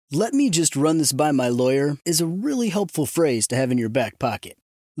"Let me just run this by my lawyer" is a really helpful phrase to have in your back pocket.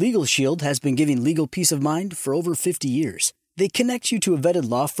 Legal Shield has been giving legal peace of mind for over 50 years. They connect you to a vetted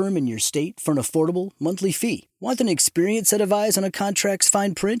law firm in your state for an affordable monthly fee. Want an experienced set of eyes on a contract's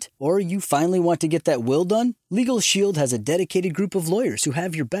fine print? Or you finally want to get that will done? Legal Shield has a dedicated group of lawyers who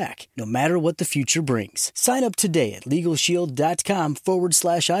have your back, no matter what the future brings. Sign up today at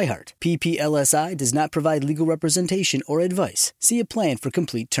LegalShield.com/iHeart. PPLSI does not provide legal representation or advice. See a plan for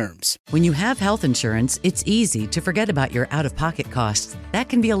complete terms. When you have health insurance, it's easy to forget about your out-of-pocket costs. That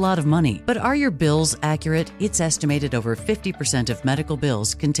can be a lot of money. But are your bills accurate? It's estimated over 50% of medical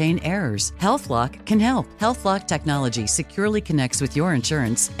bills contain errors. HealthLock can help. HealthLock technology securely connects with your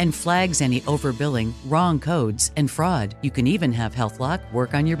insurance and flags any overbilling, wrong codes, and fraud. You can even have HealthLock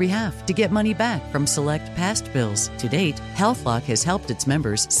work on your behalf to get money back from select past bills. To date, HealthLock has helped its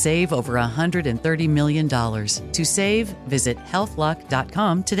members save over $130 million. To save, visit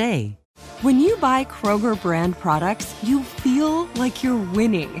healthlock.com today. When you buy Kroger brand products, you feel like you're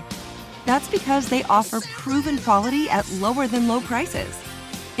winning. That's because they offer proven quality at lower than low prices.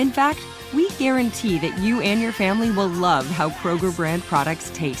 In fact, we guarantee that you and your family will love how Kroger brand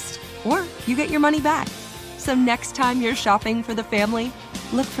products taste, or you get your money back. So next time you're shopping for the family,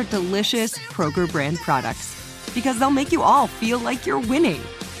 look for delicious Kroger brand products, because they'll make you all feel like you're winning.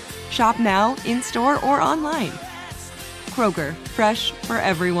 Shop now, in-store, or online. Kroger, fresh for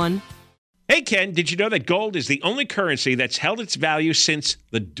everyone. Hey, Ken, did you know that gold is the only currency that's held its value since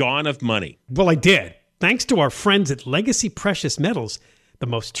the dawn of money? Well, I did. Thanks to our friends at Legacy Precious Metals, the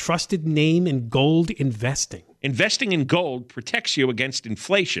most trusted name in gold investing. Investing in gold protects you against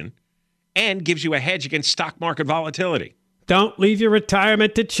inflation and gives you a hedge against stock market volatility. Don't leave your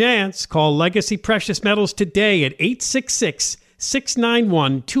retirement to chance. Call Legacy Precious Metals today at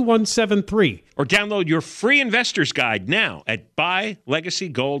 866-691-2173. Or download your free investor's guide now at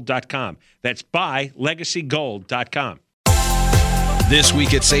buylegacygold.com. That's buylegacygold.com. This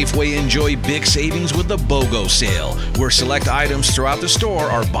week at Safeway, enjoy big savings with the BOGO sale, where select items throughout the store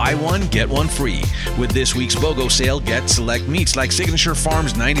are buy one, get one free. With this week's BOGO sale, get select meats like Signature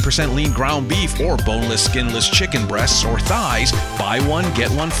Farms 90% lean ground beef or boneless, skinless chicken breasts or thighs, buy one, get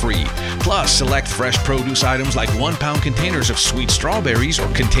one free. Plus, select fresh produce items like 1 pound containers of sweet strawberries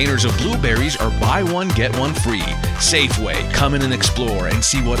or containers of blueberries are buy one, get one free. Safeway, come in and explore and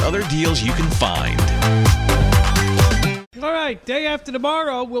see what other deals you can find. All right, day after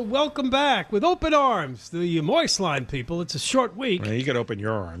tomorrow, we'll welcome back with open arms the Moist Line people. It's a short week. Well, you could open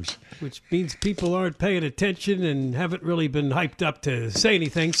your arms. Which means people aren't paying attention and haven't really been hyped up to say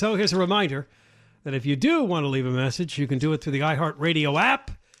anything. So here's a reminder that if you do want to leave a message, you can do it through the iHeartRadio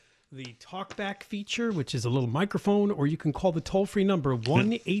app, the TalkBack feature, which is a little microphone, or you can call the toll-free number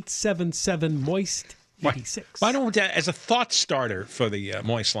 1-877-MOIST. Why don't, as a thought starter for the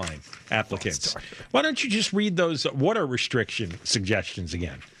Moist Line applicants, why don't you just read those water restriction suggestions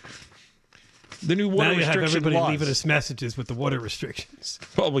again? The new water restriction laws. Now you have everybody leaving us messages with the water restrictions.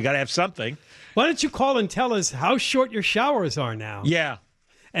 Well, we got to have something. Why don't you call and tell us how short your showers are now? Yeah.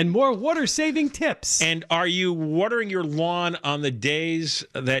 And more water-saving tips. And are you watering your lawn on the days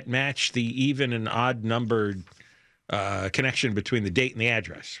that match the even and odd-numbered connection between the date and the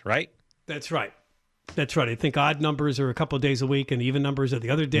address, right? That's right. That's right. I think odd numbers are a couple of days a week and even numbers are the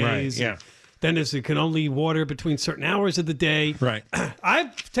other days. Right, yeah. Then there's you can only water between certain hours of the day. Right.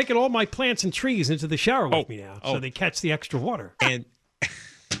 I've taken all my plants and trees into the shower with me now, so they catch the extra water. And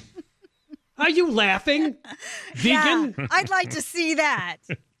are you laughing? Vegan? Yeah, I'd like to see that.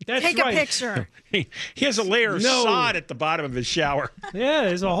 Take a picture. He has a layer of sod at the bottom of his shower. Yeah,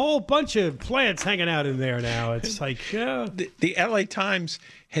 there's a whole bunch of plants hanging out in there now. It's like, The LA Times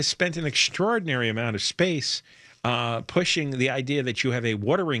has spent an extraordinary amount of space pushing the idea that you have a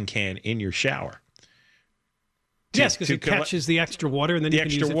watering can in your shower. Yes, because it catches the extra water and then you can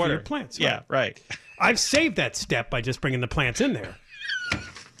use it for your plants. Right? Yeah, right. I've saved that step by just bringing the plants in there.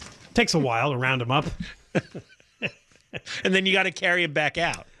 Takes a while to round them up. And then you got to carry them back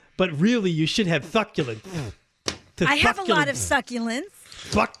out. But really, you should have succulents. I have a lot of succulents.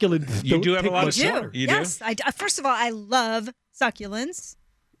 Succulents. You do have a lot of succulents. Yes, I do. First of all, I love succulents.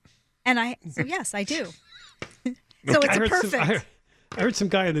 And yes, I do. So it's perfect. I heard some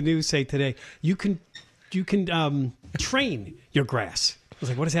guy on the news say today, you can train your grass. I was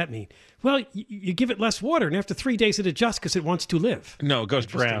like, what does that mean? Well, you give it less water, and after 3 days it adjusts because it wants to live. No, it goes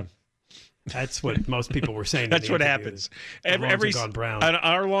brown. That's what most people were saying. That's what happens. Every gone brown. On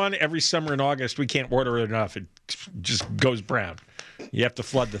our lawn, every summer in August, we can't water it enough. It just goes brown. You have to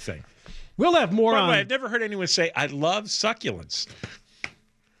flood the thing. We'll have more on. I've never heard anyone say, I love succulents.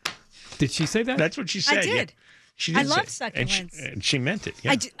 Did she say that? That's what she said. I did. Yeah. I love succulents. And she meant it.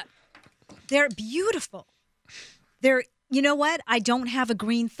 Yeah. They're beautiful. You know what? I don't have a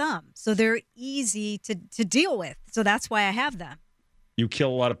green thumb, so they're easy to deal with. So that's why I have them. You kill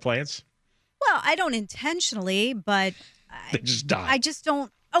a lot of plants? Well, I don't intentionally, but they just die. I just don't.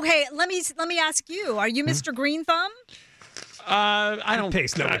 Okay, let me ask you. Are you Mr. Green Thumb? I don't.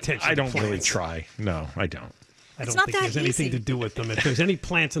 Pays no attention. I don't really try. No, I don't. I don't think he has anything to do with them. If there's any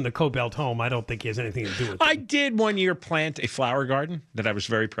plants in the Cobelt home, I don't think he has anything to do with them. I did one year plant a flower garden that I was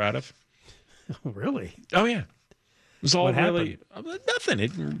very proud of. Really? Oh yeah. It was all what really nothing.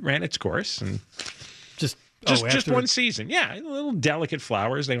 It ran its course and just one season. Yeah, little delicate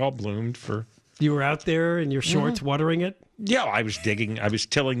flowers. They all bloomed for. You were out there in your shorts watering it? Yeah, I was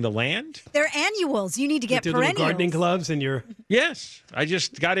tilling the land. They're annuals. You need to get perennials. Little gardening gloves and your. Yes, I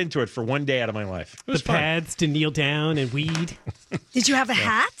just got into it for one day out of my life. It was the pads to kneel down and weed. Did you have a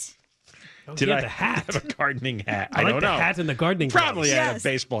hat? Oh, did I have a gardening hat? I don't know. The hat and the gardening Probably gloves. I had a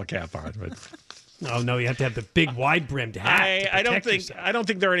baseball cap on, but. Oh no! You have to have the big, wide-brimmed hat. I don't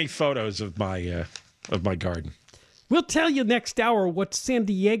think there are any photos of my garden. We'll tell you next hour what San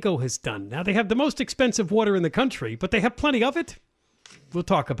Diego has done. Now they have the most expensive water in the country, but they have plenty of it. We'll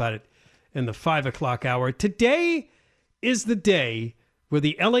talk about it in the 5 o'clock hour. Today is the day where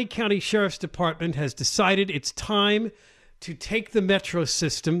the LA County Sheriff's Department has decided it's time to take the metro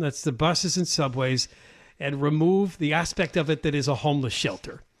system, that's the buses and subways, and remove the aspect of it that is a homeless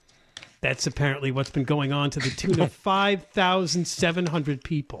shelter. That's apparently what's been going on to the tune of 5,700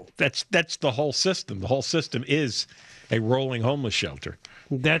 people. That's the whole system. The whole system is a rolling homeless shelter.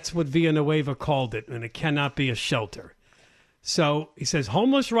 That's what Villanueva called it, and it cannot be a shelter. So he says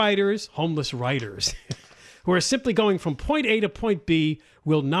homeless riders, who are simply going from point A to point B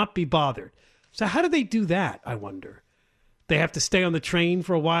will not be bothered. So how do they do that, I wonder? They have to stay on the train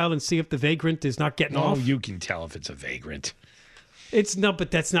for a while and see if the vagrant is not getting off? Oh, you can tell if it's a vagrant. It's not,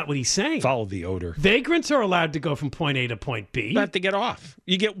 but that's not what he's saying. Follow the odor. Vagrants are allowed to go from point A to point B. You have to get off.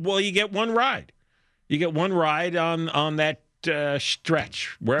 You get one ride. You get one ride on that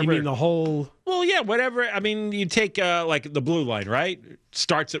stretch. Wherever. You mean the whole? Well, yeah, whatever. I mean, you take like the blue line, right?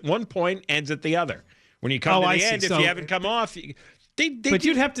 Starts at one point, ends at the other. When you come to the end, if you haven't come off, but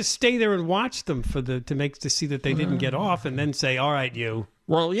you'd have to stay there and watch them to see that they didn't get off, and then say, "All right, you."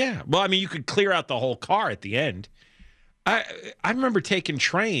 Well, yeah. Well, I mean, you could clear out the whole car at the end. I remember taking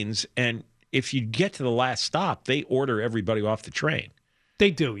trains, and if you get to the last stop, they order everybody off the train. They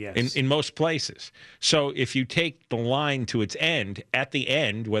do, yes. In most places. So if you take the line to its end, at the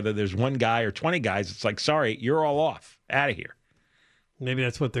end, whether there's one guy or 20 guys, it's like, sorry, you're all off. Out of here. Maybe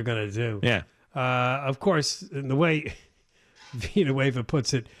that's what they're going to do. Yeah. Of course, in the way Villanueva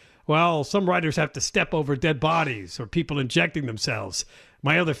puts it, well, some riders have to step over dead bodies or people injecting themselves.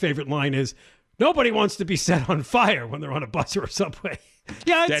 My other favorite line is, nobody wants to be set on fire when they're on a bus or a subway.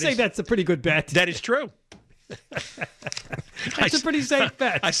 Yeah, I'd say that's a pretty good bet. That is true. That's a pretty safe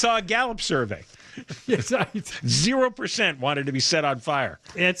bet. I saw a Gallup survey. Yes, 0% wanted to be set on fire.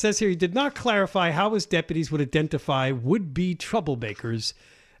 It says here he did not clarify how his deputies would identify would-be troublemakers.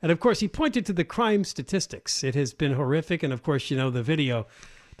 And, of course, he pointed to the crime statistics. It has been horrific. And, of course, you know, the video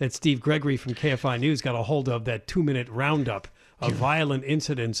that Steve Gregory from KFI News got a hold of, that 2-minute roundup of violent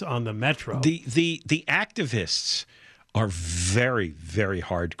incidents on the metro. The activists are very, very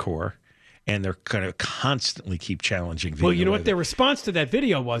hardcore, and they're going to constantly keep challenging Villanueva. Well, you know what their response to that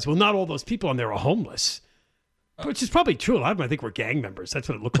video was? Well, not all those people on there are homeless, which is probably true. A lot of them, I think, were gang members. That's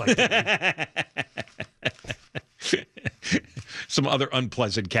what it looked like to me. Some other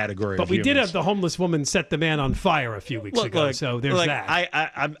unpleasant category. But we did have the homeless woman set the man on fire a few weeks ago. So there's that.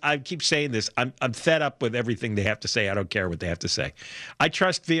 I keep saying this. I'm fed up with everything they have to say. I don't care what they have to say. I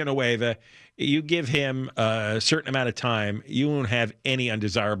trust Villanueva. You give him a certain amount of time, you won't have any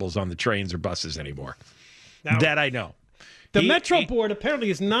undesirables on the trains or buses anymore. Now, that I know. The Metro Board apparently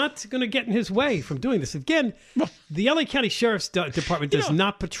is not going to get in his way from doing this. Again, the LA County Sheriff's Department does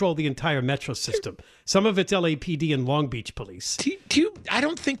not patrol the entire metro system. Some of it's LAPD and Long Beach Police. I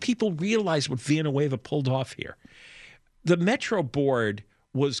don't think people realize what Villanueva pulled off here. The Metro Board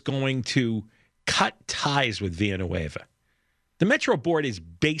was going to cut ties with Villanueva. The Metro Board is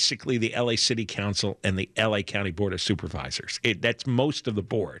basically the LA City Council and the LA County Board of Supervisors. That's most of the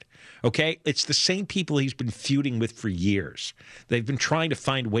board, okay? It's the same people he's been feuding with for years. They've been trying to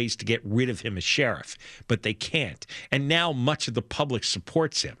find ways to get rid of him as sheriff, but they can't. And now much of the public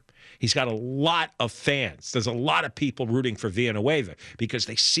supports him. He's got a lot of fans. There's a lot of people rooting for Villanueva because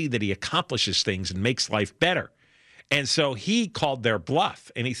they see that he accomplishes things and makes life better. And so he called their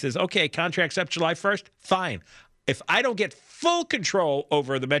bluff, and he says, okay, contract's up July 1st, fine. If I don't get full control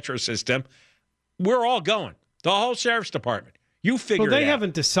over the metro system, we're all going. The whole sheriff's department. You figure it out. Well, they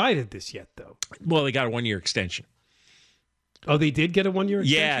haven't decided this yet, though. Well, they got a 1-year extension. Oh, they did get a 1-year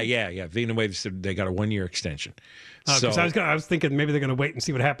extension? Yeah. Villanueva said they got a 1-year extension. I was thinking maybe they're going to wait and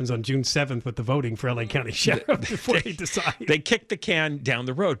see what happens on June 7th with the voting for LA County Sheriff before they decide. They kicked the can down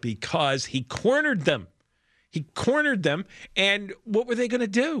the road because he cornered them. And what were they going to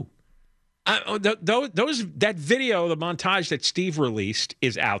do? That video, the montage that Steve released,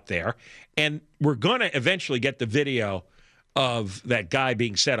 is out there, and we're going to eventually get the video of that guy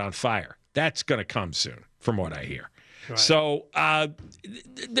being set on fire. That's going to come soon, from what I hear. Right. So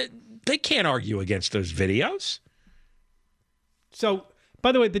they can't argue against those videos. So,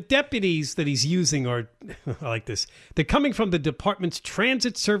 by the way, the deputies that he's using are, I like this, they're coming from the department's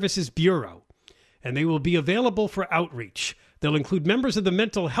Transit Services Bureau, and they will be available for outreach. They'll include members of the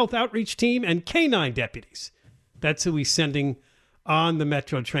mental health outreach team and canine deputies. That's who he's sending on the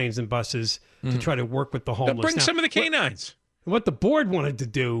metro trains and buses to try to work with the homeless. Bring some of the canines. What the board wanted to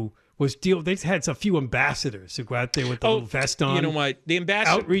do was they had a few ambassadors who go out there with the little vest on. You know what? The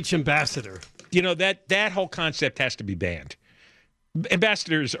ambassador, outreach ambassador. You know, that whole concept has to be banned.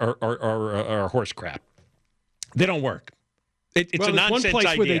 Ambassadors are horse crap. They don't work. It's a nonsense one place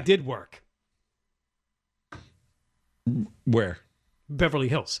idea. Where they did work. Where? Beverly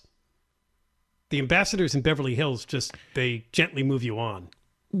Hills. The ambassadors in Beverly Hills they gently move you on.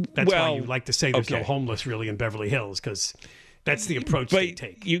 That's why you like to say there's no homeless really in Beverly Hills, because that's the approach they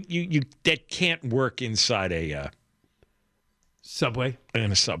take. You that can't work inside a subway.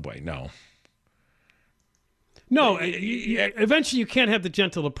 In a subway, no. No, eventually you can't have the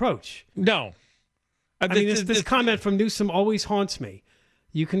gentle approach. No. I mean, this comment from Newsom always haunts me.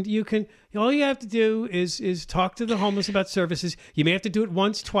 You can. All you have to do is talk to the homeless about services. You may have to do it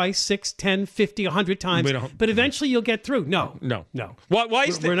once, twice, 6, 10, 50, 100 times, but eventually you'll get through. No. Why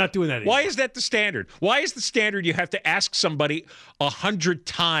is we're not doing that anymore. Why is that the standard? Why is the standard you have to ask somebody 100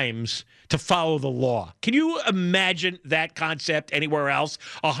 times to follow the law? Can you imagine that concept anywhere else?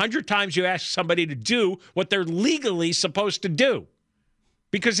 100 times you ask somebody to do what they're legally supposed to do.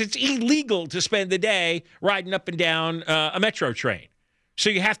 Because it's illegal to spend the day riding up and down a metro train. So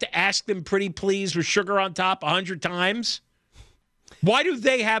you have to ask them pretty please with sugar on top 100 times? Why do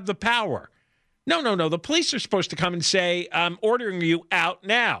they have the power? No. The police are supposed to come and say, I'm ordering you out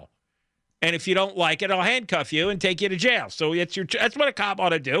now. And if you don't like it, I'll handcuff you and take you to jail. So that's what a cop ought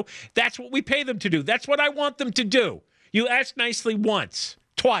to do. That's what we pay them to do. That's what I want them to do. You ask nicely once,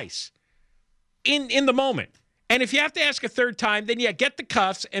 twice, in the moment. And if you have to ask a third time, then get the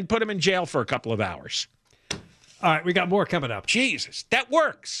cuffs and put them in jail for a couple of hours. All right, we got more coming up. Jesus, that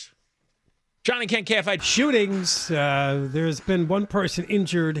works. Johnny Kent KFI. Shootings. There's been one person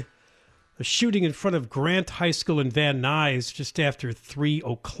injured. A shooting in front of Grant High School in Van Nuys just after 3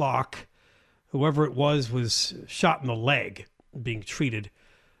 o'clock. Whoever it was shot in the leg, being treated.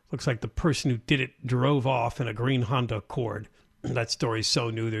 Looks like the person who did it drove off in a green Honda Accord. That story's so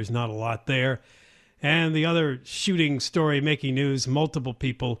new, there's not a lot there. And the other shooting story making news, multiple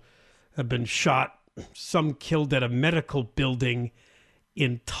people have been shot. Some killed at a medical building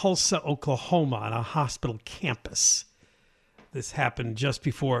in Tulsa, Oklahoma, on a hospital campus. This happened just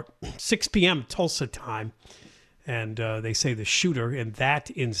before 6 p.m. Tulsa time. And they say the shooter in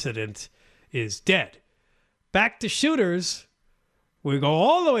that incident is dead. Back to shooters, we go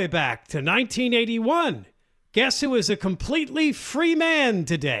all the way back to 1981. Guess who is a completely free man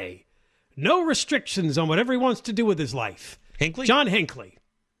today? No restrictions on whatever he wants to do with his life. Hinckley? John Hinckley.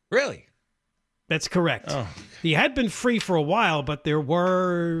 Really? That's correct. Oh. He had been free for a while, but they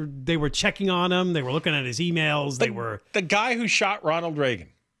were checking on him. They were looking at his emails. The guy who shot Ronald Reagan.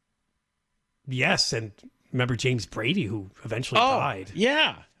 Yes, and remember James Brady, who eventually died.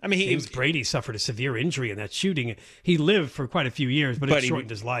 Yeah. I mean, James Brady suffered a severe injury in that shooting. He lived for quite a few years, but it shortened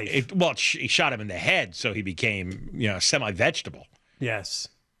his life. He shot him in the head, so he became, semi-vegetable. Yes.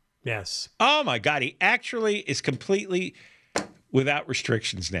 Oh, my God. He actually is completely without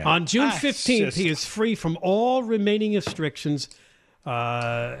restrictions now. On June 15th, he is free from all remaining restrictions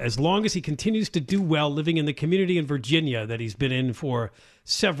as long as he continues to do well living in the community in Virginia that he's been in for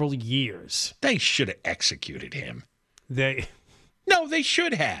several years. They should have executed him. No, they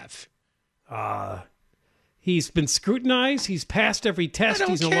should have. He's been scrutinized. He's passed every test.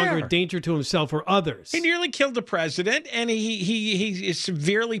 He's no longer a danger to himself or others. He nearly killed the president, and he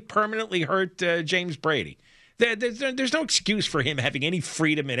severely, permanently hurt James Brady. There's no excuse for him having any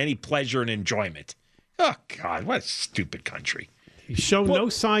freedom and any pleasure and enjoyment. Oh, God, what a stupid country. He's shown no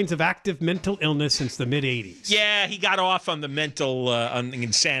signs of active mental illness since the mid-'80s. Yeah, he got off on the mental on the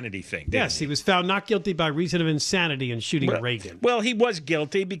insanity thing, didn't he? He was found not guilty by reason of insanity in shooting Reagan. Well, he was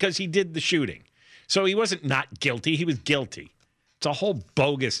guilty because he did the shooting. So he wasn't not guilty. He was guilty. It's a whole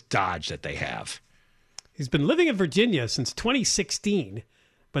bogus dodge that they have. He's been living in Virginia since 2016,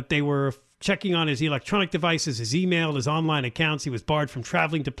 but they were checking on his electronic devices, his email, his online accounts. He was barred from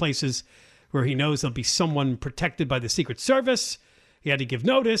traveling to places where he knows there'll be someone protected by the Secret Service. He had to give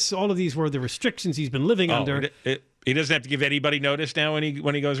notice. All of these were the restrictions he's been living under. He doesn't have to give anybody notice now when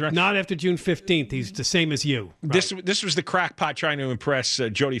he goes around? Not after June 15th. He's the same as you. Right. This was the crackpot trying to impress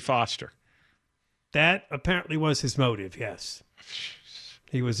Jodie Foster. That apparently was his motive, yes.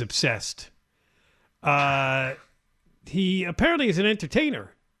 He was obsessed. He apparently is an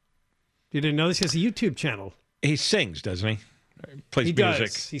entertainer. You didn't know this? He has a YouTube channel. He sings, doesn't he? Plays music.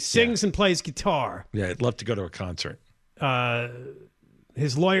 Does. He sings and plays guitar. Yeah, I'd love to go to a concert.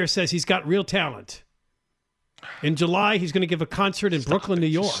 His lawyer says he's got real talent. In July, he's going to give a concert in Brooklyn, New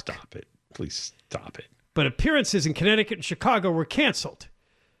York. Stop it. Please stop it. But appearances in Connecticut and Chicago were canceled.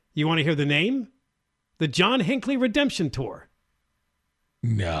 You want to hear the name? The John Hinckley Redemption Tour.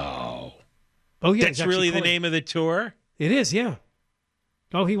 No. Oh, yeah. That's really the name of the tour? It is, yeah.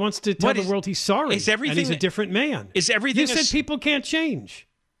 Oh, he wants to tell the world he's sorry. Is everything, and he's a different man. Is everything? You said people can't change.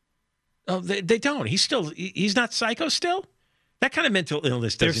 Oh, they don't. He's not psycho still? That kind of mental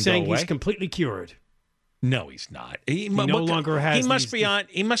illness doesn't go away. They're saying he's completely cured. No, he's not. He no longer has.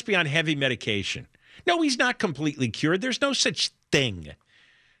 He must be on heavy medication. No, he's not completely cured. There's no such thing.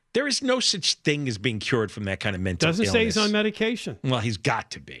 There is no such thing as being cured from that kind of mental illness. Doesn't say he's on medication. Well, he's got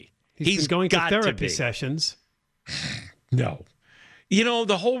to be. He's been going to therapy sessions. No. You know,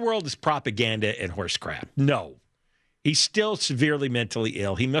 the whole world is propaganda and horse crap. No. He's still severely mentally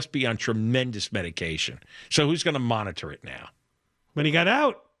ill. He must be on tremendous medication. So who's going to monitor it now? When he got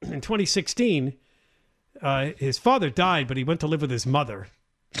out in 2016, his father died, but he went to live with his mother.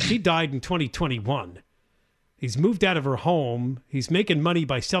 She died in 2021. He's moved out of her home. He's making money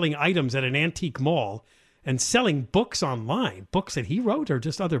by selling items at an antique mall and selling books online. Books that he wrote or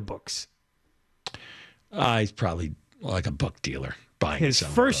just other books? He's probably like a book dealer buying his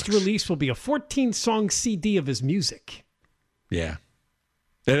first books. Release will be a 14-song CD of his music. Yeah.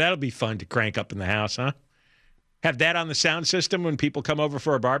 That'll be fun to crank up in the house, huh? Have that on the sound system when people come over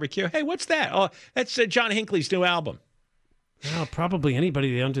for a barbecue. Hey, what's that? Oh, that's John Hinckley's new album. Well, probably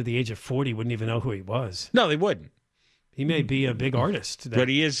anybody under the age of 40 wouldn't even know who he was. No, they wouldn't. He may be a big artist. But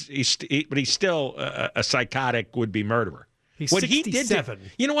he's still a psychotic would-be murderer. He's what 67.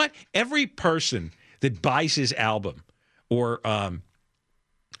 You know what? Every person that buys his album or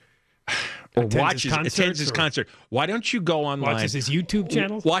attends his concert, why don't you go online? Watches his YouTube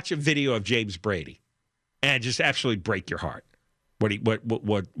channel? Watch a video of James Brady and just absolutely break your heart. What he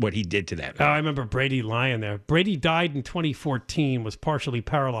did to that man. Oh, I remember Brady lying there. Brady died in 2014, was partially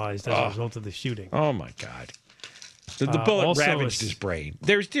paralyzed as a result of the shooting. Oh my God. The bullet ravaged his brain.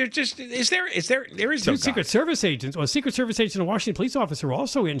 There is no Secret Service agents, or a Secret Service agent and a Washington police officer were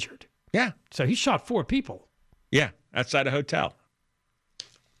also injured. Yeah. So he shot 4 people. Yeah, outside a hotel.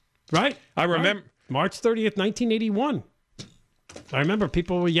 Right? I remember. Right. March 30th, 1981. I remember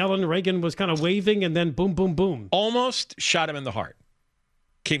people were yelling. Reagan was kind of waving, and then boom, boom, boom. Almost shot him in the heart.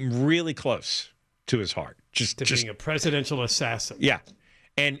 Came really close to his heart. Just being a presidential assassin. Yeah.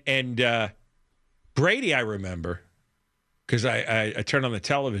 And Brady, I remember, because I turned on the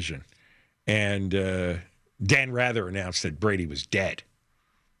television, and Dan Rather announced that Brady was dead.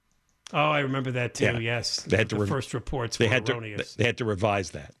 Oh, I remember that too, yeah. Yes. They had the first reports were erroneous. They had to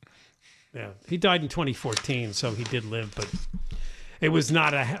revise that. Yeah. He died in 2014, so he did live, but it was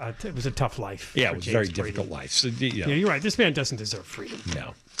not it was a tough life. Yeah, it was a very Brady. difficult life. So, yeah, you're right. This man doesn't deserve freedom.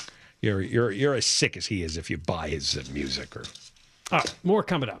 No. You're as sick as he is if you buy his music. More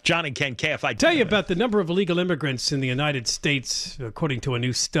coming up. John and Ken, KFI. Tell you about the number of illegal immigrants in the United States, according to a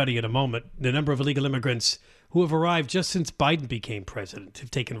new study in a moment. The number of illegal immigrants who have arrived just since Biden became president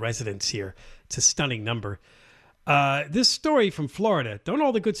have taken residence here. It's a stunning number. This story from Florida. Don't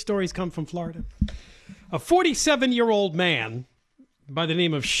all the good stories come from Florida? A 47-year-old man by the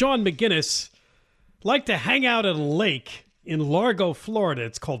name of Sean McGinnis liked to hang out at a lake in Largo, Florida.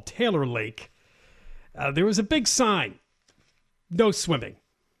 It's called Taylor Lake. There was a big sign. No swimming.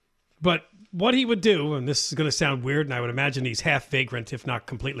 But what he would do, and this is going to sound weird, and I would imagine he's half vagrant, if not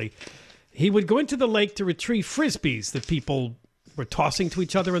completely, he would go into the lake to retrieve Frisbees that people were tossing to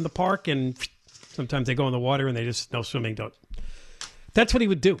each other in the park, and sometimes they go in the water and they just, no swimming, don't. That's what he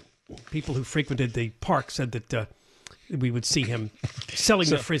would do. People who frequented the park said that we would see him selling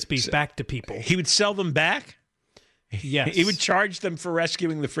the Frisbees back to people. He would sell them back? Yes. He would charge them for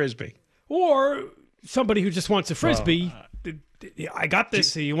rescuing the Frisbee. Or somebody who just wants a Frisbee. I got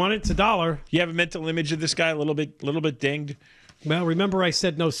this. You want it? It's $1. You have a mental image of this guy a little bit dinged Well, remember I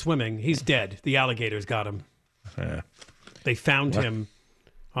said no swimming. He's dead. The alligators got him. They found him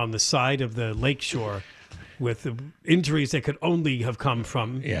on the side of the lakeshore with injuries that could only have come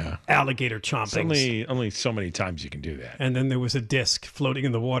from alligator chompings. Only so many times you can do that. And then there was a disc floating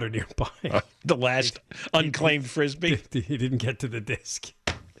in the water nearby. The last unclaimed Frisbee? He didn't get to the disc.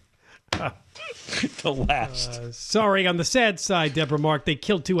 The last. Sorry, on the sad side, Deborah Mark, they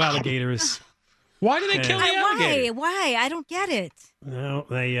killed 2 alligators. Why did they kill the alligator? Why? I don't get it. No,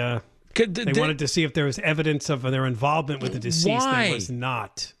 they wanted to see if there was evidence of their involvement with the deceased. Why? There was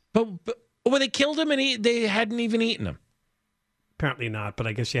not. But they killed him and they hadn't even eaten him. Apparently not, but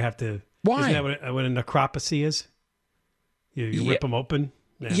I guess you have to. Why? Isn't that what a necropsy is? You rip them open.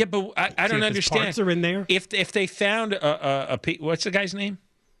 Yeah, but I don't understand. Parts are in there. If they found a what's the guy's name?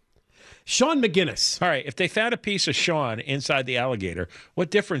 Sean McGinnis. All right, if they found a piece of Sean inside the alligator, what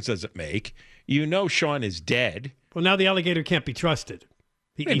difference does it make? You know Sean is dead. Well, now the alligator can't be trusted.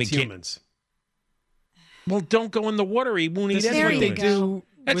 He eats humans. Well, don't go in the water. He won't eat anyone. This is what they do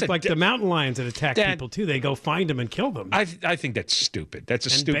with the mountain lions that attack people, too. They go find them and kill them. I think that's stupid. That's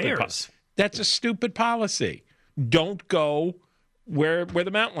a stupid policy. That's a stupid policy. Don't go where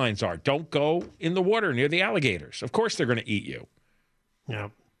the mountain lions are. Don't go in the water near the alligators. Of course they're going to eat you. Yeah.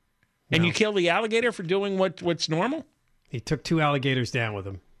 And you kill the alligator for doing what's normal? He took 2 alligators down with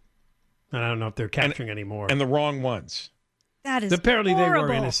him. And I don't know if they're capturing any more. And the wrong ones. That is Apparently horrible. They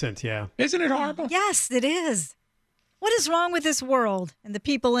were innocent, yeah. Isn't it horrible? Yes, it is. What is wrong with this world and the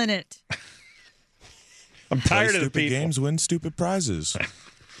people in it? I'm tired of the people. Stupid games win stupid prizes.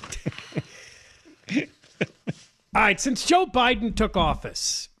 All right, since Joe Biden took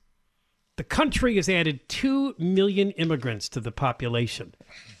office, the country has added 2 million immigrants to the population.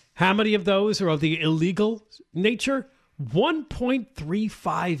 How many of those are of the illegal nature?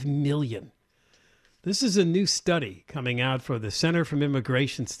 1.35 million. This is a new study coming out for the Center for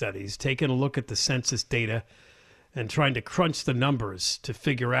Immigration Studies, taking a look at the census data and trying to crunch the numbers to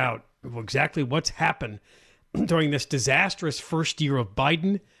figure out exactly what's happened during this disastrous first year of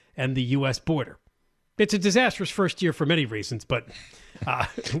Biden and the U.S. border. It's a disastrous first year for many reasons, but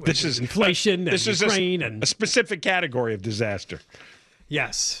this is inflation and Ukraine a specific category of disaster.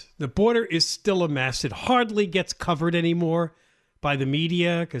 Yes, the border is still a mess. It hardly gets covered anymore by the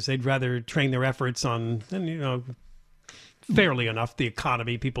media because they'd rather train their efforts on, fairly enough, the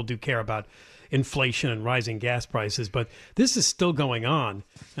economy. People do care about inflation and rising gas prices, but this is still going on.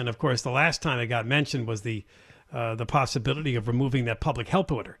 And of course, the last time it got mentioned was the possibility of removing that public health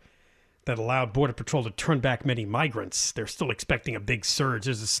order that allowed Border Patrol to turn back many migrants. They're still expecting a big surge.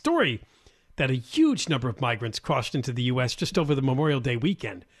 There's a story that a huge number of migrants crossed into the U.S. just over the Memorial Day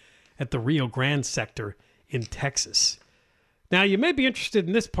weekend at the Rio Grande sector in Texas. Now, you may be interested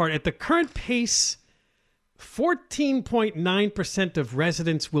in this part. At the current pace, 14.9% of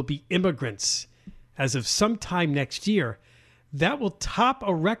residents will be immigrants as of sometime next year. That will top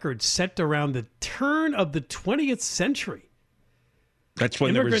a record set around the turn of the 20th century. That's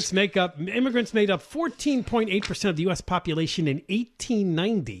when immigrants made up 14.8% of the U.S. population in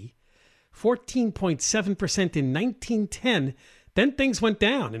 1890, 14.7% in 1910. Then things went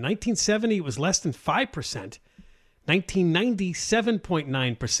down. In 1970, it was less than 5%. 1990,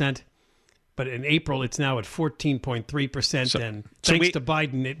 7.9%. But in April, it's now at 14.3%. And thanks to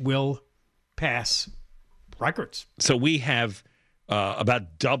Biden, it will pass records. So we have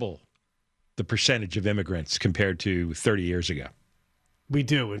about double the percentage of immigrants compared to 30 years ago. We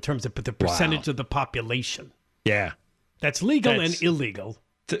do, in terms of the percentage of the population. Yeah. That's legal and illegal.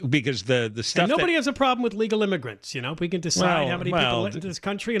 Because the stuff. And nobody has a problem with legal immigrants. You know, if we can decide how many people let into this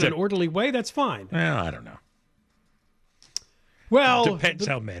country in an orderly way, that's fine. Well, I don't know. Well, depends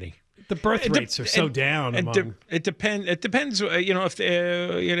how many. The birth rates are so down. It depends. It depends.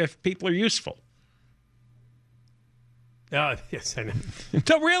 If people are useful. Yes, I know.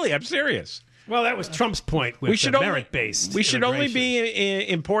 No, really, I'm serious. Well, that was Trump's point with merit-based. We should only be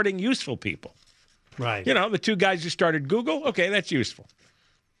importing useful people. Right. You know, the 2 guys who started Google. Okay, that's useful.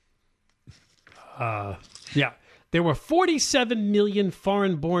 Yeah. There were 47 million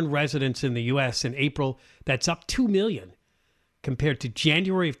foreign-born residents in the U.S. in April. That's up 2 million compared to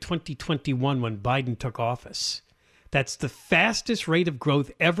January of 2021 when Biden took office. That's the fastest rate of growth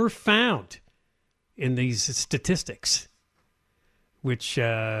ever found in these statistics, which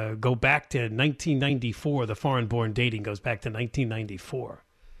go back to 1994. The foreign-born dating goes back to 1994.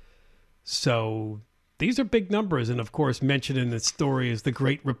 So these are big numbers, and of course, mentioned in the story is the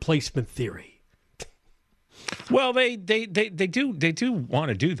Great Replacement Theory. Well, they do want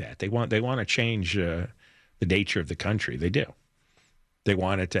to do that. They want to change the nature of the country. They do. They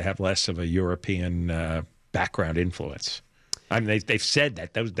want it to have less of a European background influence. I mean, they've said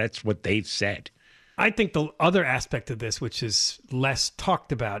that. That's what they've said. I think the other aspect of this, which is less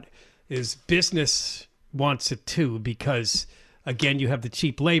talked about, is business wants it too because, again, you have the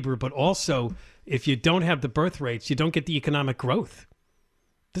cheap labor, but also if you don't have the birth rates, you don't get the economic growth.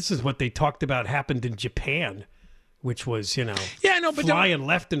 This is what they talked about happened in Japan, which was, flying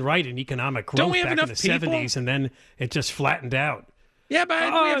left and right in economic growth back in the 70s, and then it just flattened out. Yeah, but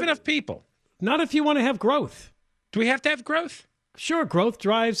we have enough people. Not if you want to have growth. Do we have to have growth? Sure, growth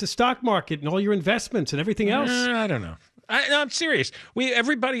drives the stock market and all your investments and everything else. I don't know. I'm serious.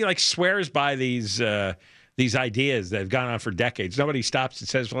 Everybody swears by these ideas that have gone on for decades. Nobody stops and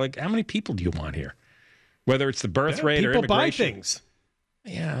says, well, how many people do you want here? Whether it's the birth rate or immigration. People buy things.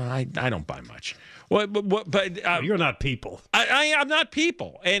 Yeah, I don't buy much. Well, but you're not people. I'm not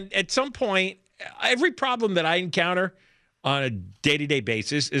people. And at some point, every problem that I encounter on a day-to-day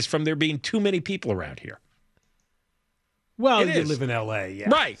basis is from there being too many people around here. Well, you live in L.A., yeah.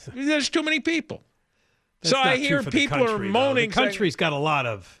 Right. There's too many people. That's so I hear people are moaning. The country's got a lot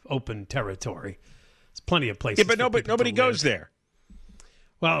of open territory. There's plenty of places. Yeah, but nobody goes there.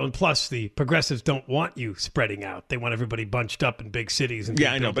 Well, and plus the progressives don't want you spreading out. They want everybody bunched up in big cities and big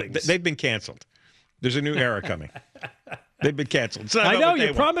I know, buildings. But they've been canceled. There's a new era coming. They've been canceled. I know,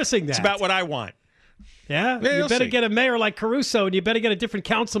 you're promising that. It's about what I want. Yeah? You better get a mayor like Caruso, and you better get a different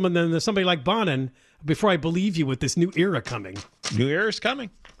councilman than somebody like Bonin before I believe you with this new era coming. New era's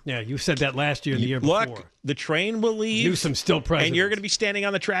coming. Yeah, you said that last year and the year before. Look, the train will leave. Newsom's still president. And you're going to be standing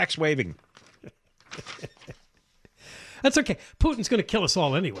on the tracks waving. That's okay. Putin's going to kill us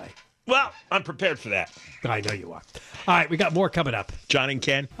all anyway. Well, I'm prepared for that. I know you are. All right, we got more coming up. John and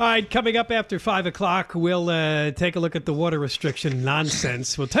Ken. All right, coming up after 5 o'clock, we'll take a look at the water restriction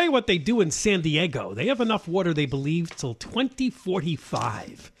nonsense. We'll tell you what they do in San Diego. They have enough water, they believe, till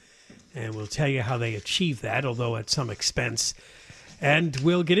 2045. And we'll tell you how they achieve that, although at some expense. And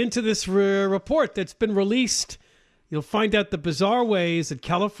we'll get into this report that's been released. You'll find out the bizarre ways that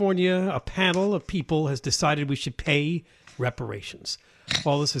California, a panel of people, has decided we should pay reparations.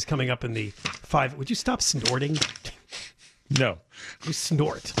 All this is coming up in the 5. Would you stop snorting? No. You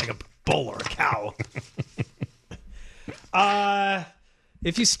snort like a bull or a cow.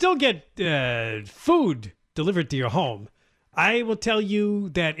 If you still get food delivered to your home, I will tell you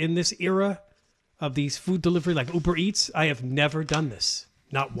that in this era of these food delivery like Uber Eats, I have never done this.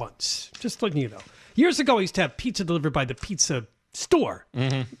 Not once. Just letting you know. Years ago, I used to have pizza delivered by the pizza store.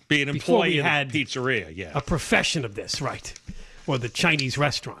 Mm-hmm. Be an employee in a pizzeria, yeah. A profession of this, right. Or the Chinese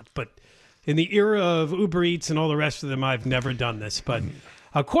restaurant. But in the era of Uber Eats and all the rest of them, I've never done this. But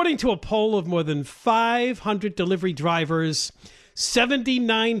according to a poll of more than 500 delivery drivers,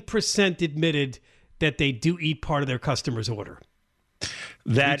 79% admitted that they do eat part of their customer's order.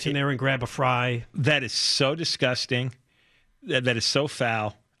 Reach in there and grab a fry. That is so disgusting. That is so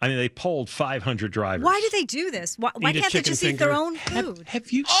foul. I mean, they polled 500 drivers. Why do they do this? Why can't they just eat their own food?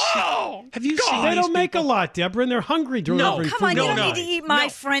 Have you seen They don't make a lot, Deborah, and they're hungry delivering food. Come on, you don't need to eat my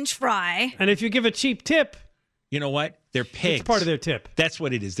French fry. And if you give a cheap tip... You know what? They're pigs. It's part of their tip. That's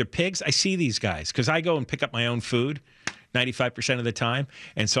what it is. They're pigs. I see these guys because I go and pick up my own food 95% of the time.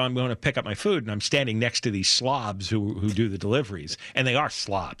 And so I'm going to pick up my food, and I'm standing next to these slobs who do the deliveries. And they are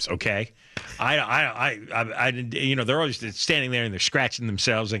slobs, okay? They're always standing there and they're scratching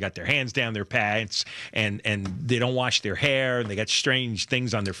themselves. They got their hands down their pants, and they don't wash their hair, and they got strange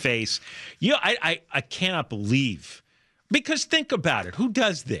things on their face. I cannot believe. Because think about it. Who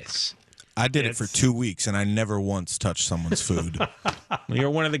does this? I did it for 2 weeks, and I never once touched someone's food. Well, you're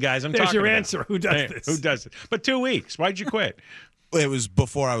one of the guys I'm talking about. There's your answer. Who does this? Who does it? But 2 weeks. Why'd you quit? It was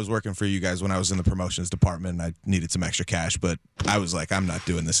before I was working for you guys when I was in the promotions department. I needed some extra cash, but I was like, I'm not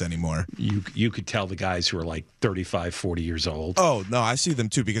doing this anymore. You could tell the guys who are like 35, 40 years old. Oh, no, I see them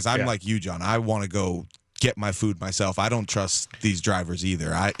too because I'm like you, John. I want to go get my food myself. I don't trust these drivers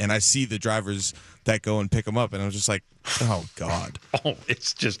either. I see the drivers that go and pick them up, and I'm just like, oh God. Oh,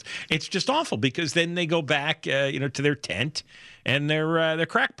 it's just awful because then they go back, to their tent and their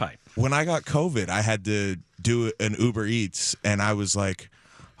crack pipe. When I got COVID, I had to do an Uber Eats, and I was like,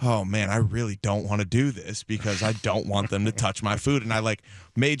 oh man, I really don't want to do this because I don't want them to touch my food. And I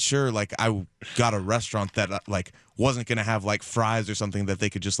made sure I got a restaurant that wasn't going to have fries or something that they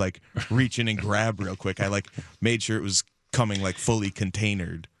could just reach in and grab real quick. I made sure it was coming fully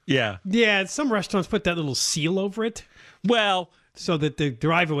containered. Yeah. Yeah, some restaurants put that little seal over it. Well, so that the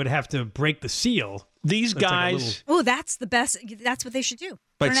driver would have to break the seal. These guys... Oh, that's the best. That's what they should do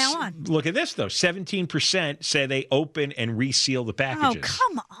from now on. Look at this, though. 17% say they open and reseal the packages. Oh,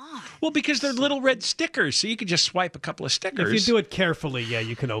 come on. Well, because they're little red stickers, so you could just swipe a couple of stickers. If you do it carefully, yeah,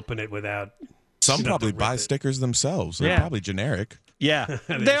 you can open it without... Some probably buy stickers themselves. They're probably generic. Yeah,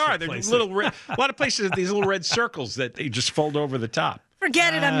 they are. They're little. A lot of places have these little red circles that they just fold over the top.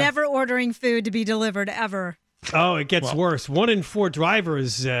 Forget it. I'm never ordering food to be delivered ever. Oh, it gets worse. 1 in 4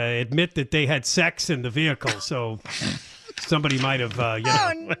 drivers admit that they had sex in the vehicle. So somebody might have,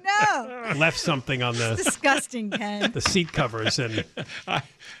 left something on the disgusting, Ken. The seat covers, and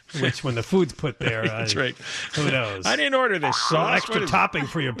which when the food's put there, that's right. Who knows? I didn't order this sauce. Extra topping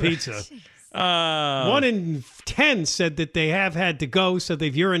for your pizza. 1 in 10 said that they have had to go, so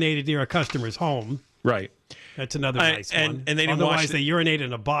they've urinated near a customer's home. Right. That's another nice one. And they didn't Otherwise, they urinate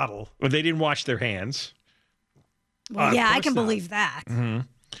in a bottle. Well, they didn't wash their hands. Well, I can believe that.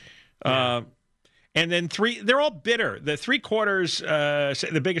 Mm-hmm. And then they're all bitter. The 3/4 say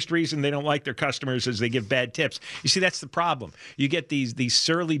the biggest reason they don't like their customers is they give bad tips. You see, that's the problem. You get these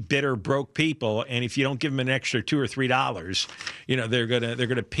surly, bitter, broke people, and if you don't give them an extra $2 or $3, they're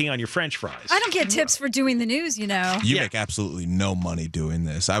gonna pee on your French fries. I don't get tips for doing the news. You make absolutely no money doing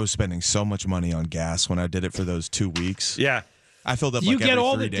this. I was spending so much money on gas when I did it for those 2 weeks. Yeah, I filled up every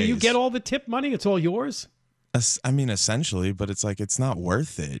 3 days. Do you get all the tip money? It's all yours. I mean, essentially, but it's like it's not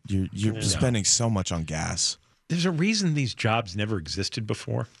worth it. You're spending so much on gas. There's a reason these jobs never existed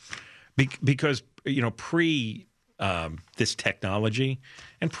before, because pre this technology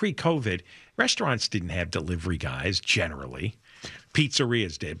and pre-COVID, restaurants didn't have delivery guys generally.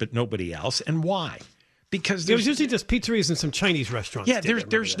 Pizzerias did, but nobody else. And why? Because there was usually just pizzerias and some Chinese restaurants. Yeah,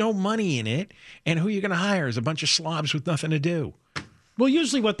 there's no money in it, and who are you going to hire is a bunch of slobs with nothing to do. Well,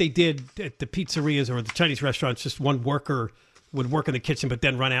 usually what they did at the pizzerias or the Chinese restaurants, just one worker would work in the kitchen, but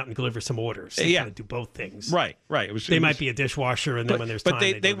then run out and deliver some orders. They kind of do both things. Right. They might be a dishwasher, and then when there's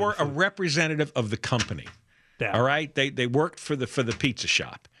time, they were a representative of the company. Yeah. All right, they worked for the pizza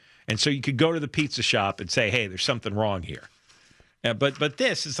shop, and so you could go to the pizza shop and say, "Hey, there's something wrong here." But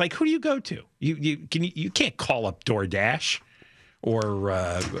this is like, who do you go to? You can't call up DoorDash or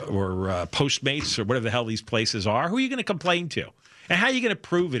Postmates or whatever the hell these places are. Who are you going to complain to? And how are you going to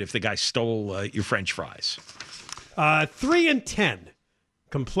prove it if the guy stole your French fries? 3 in 10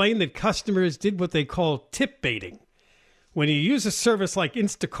 complain that customers did what they call tip baiting. When you use a service like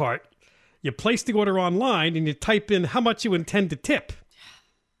Instacart, you place the order online and you type in how much you intend to tip.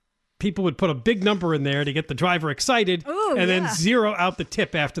 People would put a big number in there to get the driver excited, then zero out the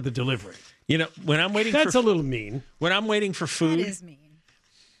tip after the delivery. When I'm waiting That's a little mean. When I'm waiting for food. That is mean.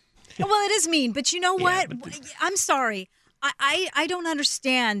 Well, it is mean, but you know what? I'm sorry. I don't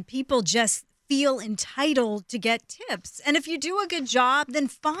understand. People just feel entitled to get tips. And if you do a good job, then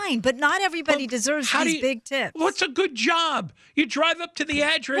fine. But not everybody deserves these big tips. What's a good job? You drive up to the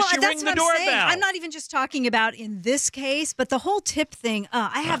address, you ring the doorbell. I'm not even just talking about in this case, but the whole tip thing,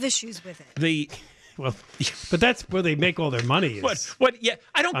 I have issues with it. But that's where they make all their money. What? Yeah,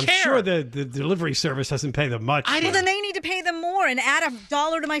 I don't care. I'm sure the delivery service doesn't pay them much. Well, then they need to pay them more and add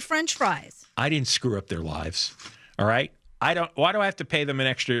 $1 to my French fries. I didn't screw up their lives. All right? Why do I have to pay them an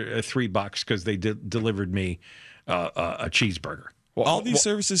extra $3 because they delivered me a cheeseburger? All these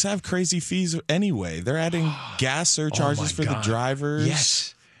services have crazy fees anyway. They're adding gas surcharges for the drivers.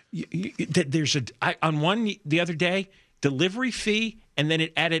 Yes, there's on one the other day delivery fee, and then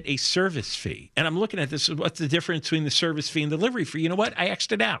it added a service fee. And I'm looking at this. What's the difference between the service fee and delivery fee? You know what? I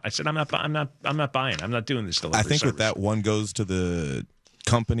X'd it out. I said I'm not buying. I'm not doing this delivery. I think service. with that, one goes to the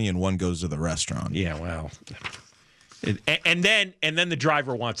company and one goes to the restaurant. Yeah, well. And then the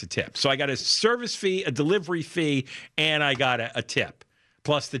driver wants a tip. So I got a service fee, a delivery fee, and I got a tip,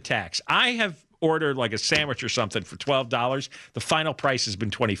 plus the tax. I have ordered like a sandwich or something for $12. The final price has been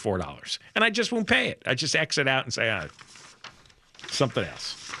 $24. And I just won't pay it. I just exit out and say, something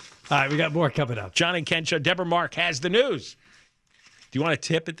else. All right, we got more coming up. John and Ken Show. Deborah Mark has the news. Do you want a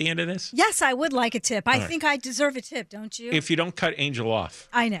tip at the end of this? Yes, I would like a tip. I think I deserve a tip, don't you? If you don't cut Angel off.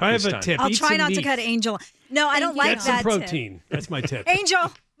 I know. I have a tip. I'll try not to cut Angel. No, I don't like that tip. Get some protein. That's my tip.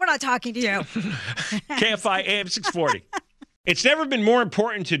 Angel, we're not talking to you. KFI AM 640. It's never been more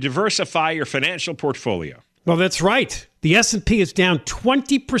important to diversify your financial portfolio. Well, that's right. The S&P is down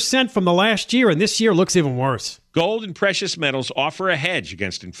 20% from the last year, and this year looks even worse. Gold and precious metals offer a hedge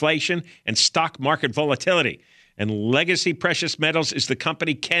against inflation and stock market volatility. And Legacy Precious Metals is the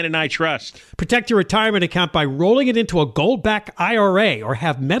company Ken and I trust. Protect your retirement account by rolling it into a gold-backed IRA or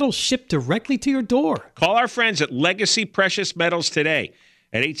have metals shipped directly to your door. Call our friends at Legacy Precious Metals today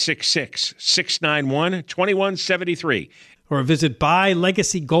at 866-691-2173. Or visit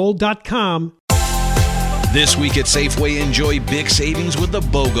buylegacygold.com. This week at Safeway, enjoy big savings with the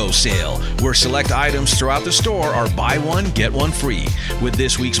BOGO sale, where select items throughout the store are buy one, get one free. With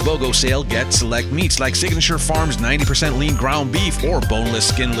this week's BOGO sale, get select meats like Signature Farms 90% lean ground beef or boneless,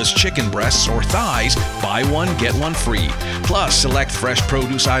 skinless chicken breasts or thighs, buy one, get one free. Plus, select fresh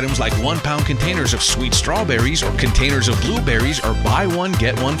produce items like 1 pound containers of sweet strawberries or containers of blueberries are buy one,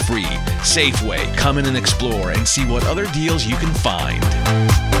 get one free. Safeway, come in and explore and see what other deals you can find.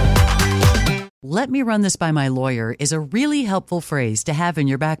 Let me run this by my lawyer is a really helpful phrase to have in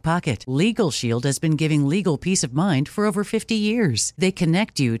your back pocket. Legal Shield has been giving legal peace of mind for over 50 years. They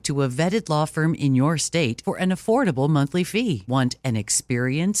connect you to a vetted law firm in your state for an affordable monthly fee. Want an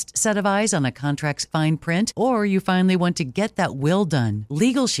experienced set of eyes on a contract's fine print? Or you finally want to get that will done?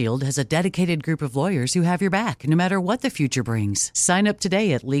 Legal Shield has a dedicated group of lawyers who have your back, no matter what the future brings. Sign up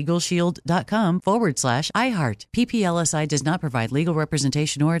today at LegalShield.com/iHeart. PPLSI does not provide legal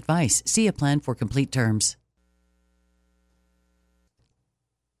representation or advice. See a plan for complete terms.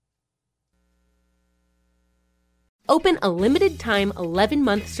 Open a limited-time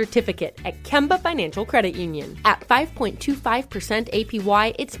 11-month certificate at Kemba Financial Credit Union. At 5.25%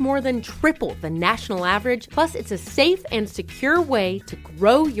 APY, it's more than triple the national average, plus it's a safe and secure way to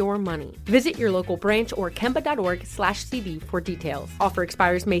grow your money. Visit your local branch or kemba.org/CD for details. Offer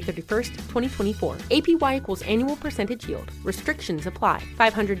expires May 31st, 2024. APY equals annual percentage yield. Restrictions apply.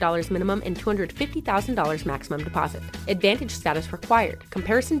 $500 minimum and $250,000 maximum deposit. Advantage status required.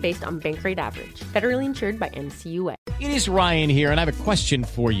 Comparison based on bank rate average. Federally insured by NCUA. It is Ryan here, and I have a question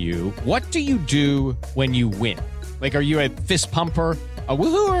for you. What do you do when you win? Like, are you a fist pumper, a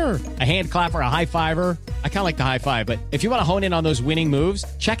woo-hooer, a hand clapper, a high fiver? I kind of like the high five, but if you want to hone in on those winning moves,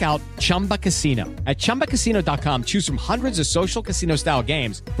 check out Chumba Casino. At ChumbaCasino.com, choose from hundreds of social casino-style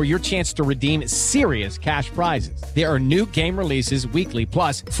games for your chance to redeem serious cash prizes. There are new game releases weekly,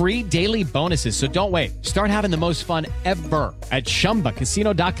 plus free daily bonuses, so don't wait. Start having the most fun ever at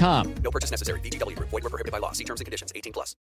ChumbaCasino.com. No purchase necessary. VGW. Void where prohibited by law. See terms and conditions. 18+.